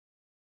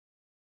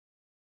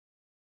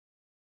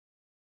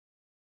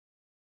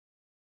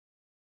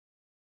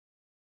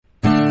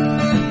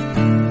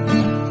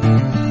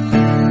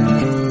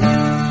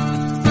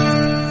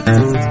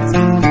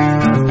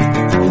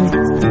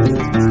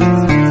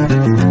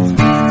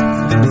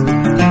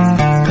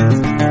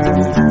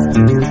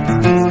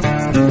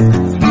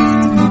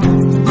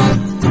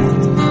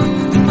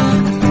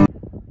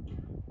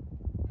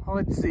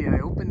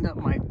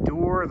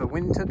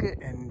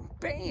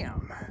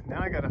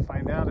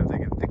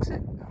fix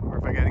it or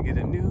if I got to get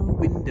a new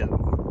window.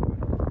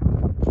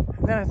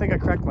 And then I think I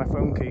cracked my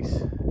phone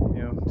case,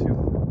 you know,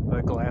 to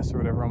the glass or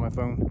whatever on my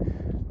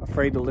phone.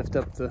 Afraid to lift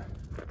up the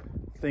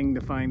thing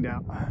to find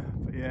out.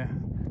 But yeah,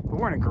 but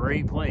we're in a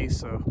great place,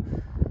 so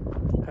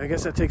I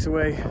guess that takes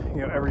away,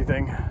 you know,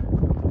 everything.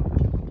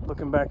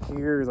 Looking back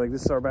here, like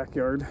this is our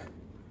backyard.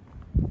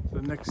 So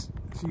the next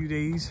few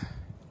days,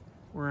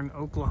 we're in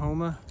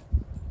Oklahoma,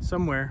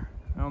 somewhere,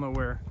 I don't know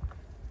where,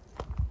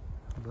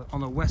 but on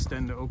the west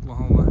end of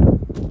Oklahoma.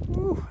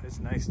 Woo, it's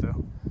nice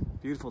though.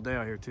 Beautiful day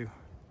out here too.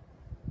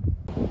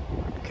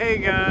 Okay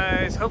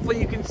guys,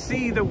 hopefully you can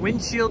see the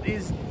windshield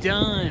is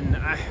done.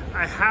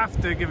 I have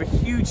to give a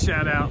huge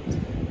shout out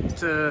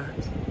to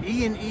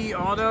E&E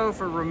Auto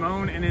for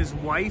Ramon and his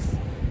wife.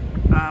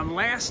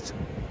 Last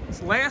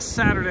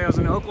Saturday I was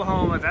in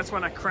Oklahoma. That's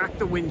when I cracked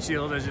the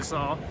windshield, as you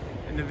saw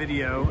in the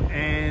video.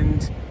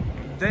 And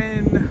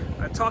then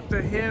I talked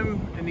to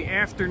him in the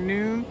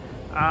afternoon.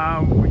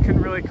 We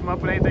couldn't really come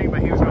up with anything,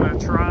 but he was going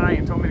to try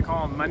and told me to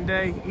call on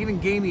Monday. He even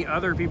gave me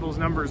other people's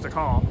numbers to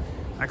call.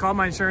 I called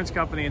my insurance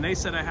company and they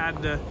said I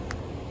had to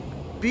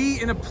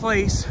be in a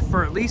place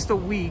for at least a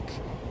week,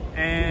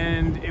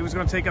 and it was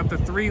going to take up to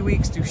 3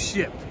 weeks to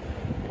ship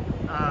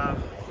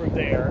from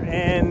there.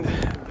 And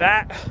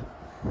that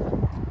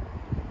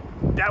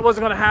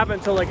wasn't going to happen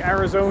until like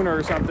Arizona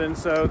or something.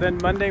 So then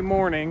Monday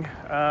morning,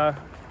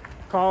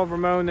 called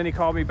Ramon, then he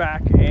called me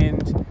back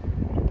and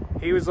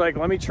he was like,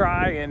 let me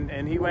try.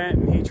 And he went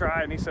and he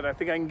tried and he said, I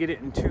think I can get it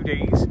in 2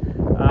 days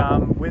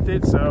with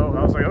it. So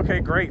I was like, okay,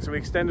 great. So we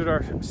extended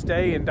our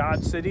stay in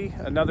Dodge City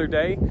another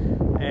day.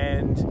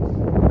 And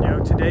you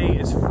know, today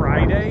is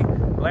Friday.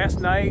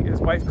 Last night his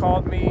wife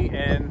called me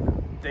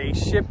and they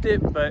shipped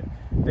it, but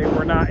they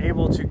were not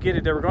able to get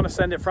it. They were going to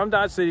send it from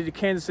Dodge City to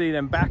Kansas City,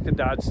 then back to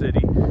Dodge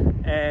City.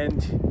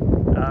 And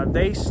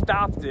they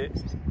stopped it,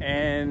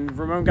 and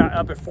Ramon got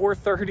up at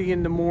 4:30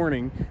 in the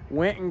morning,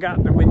 went and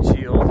got the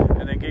windshield,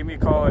 and then gave me a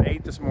call at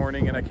 8 this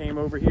morning, and I came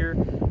over here,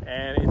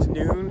 and it's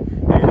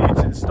noon, and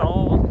it's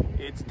installed,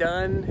 it's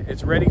done,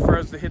 it's ready for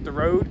us to hit the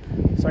road.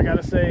 So I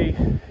gotta say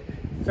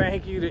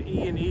thank you to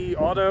E&E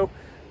Auto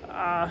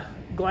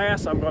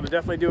Glass. I'm going to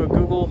definitely do a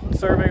Google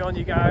survey on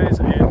you guys,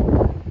 and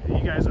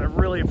you guys, I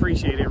really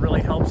appreciate it. It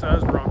really helps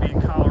us. We're going to be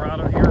in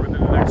Colorado here within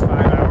the next 5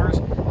 hours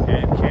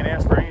and can't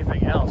ask for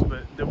anything else,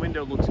 but the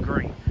window looks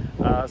great.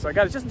 So I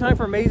got it just in time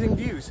for amazing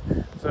views.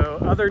 So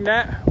other than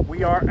that,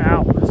 we are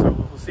out. So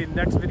we'll see you in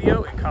the next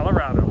video in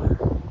Colorado.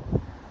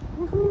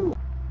 Woohoo!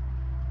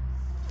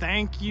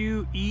 Thank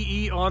you,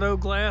 E&E Auto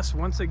Glass.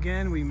 Once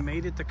again, we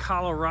made it to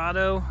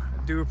Colorado.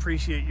 I do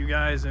appreciate you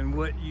guys and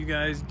what you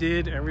guys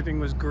did. Everything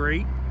was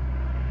great.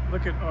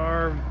 Look at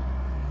our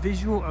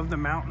visual of the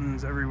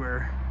mountains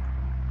everywhere.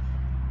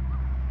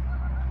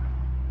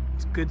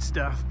 It's good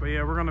stuff. But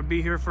yeah, we're gonna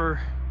be here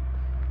for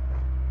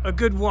a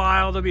good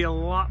while. There'll be a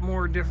lot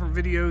more different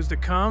videos to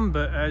come,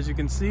 but as you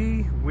can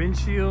see,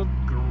 windshield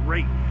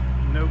great,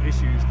 no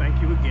issues.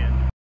 Thank you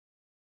again.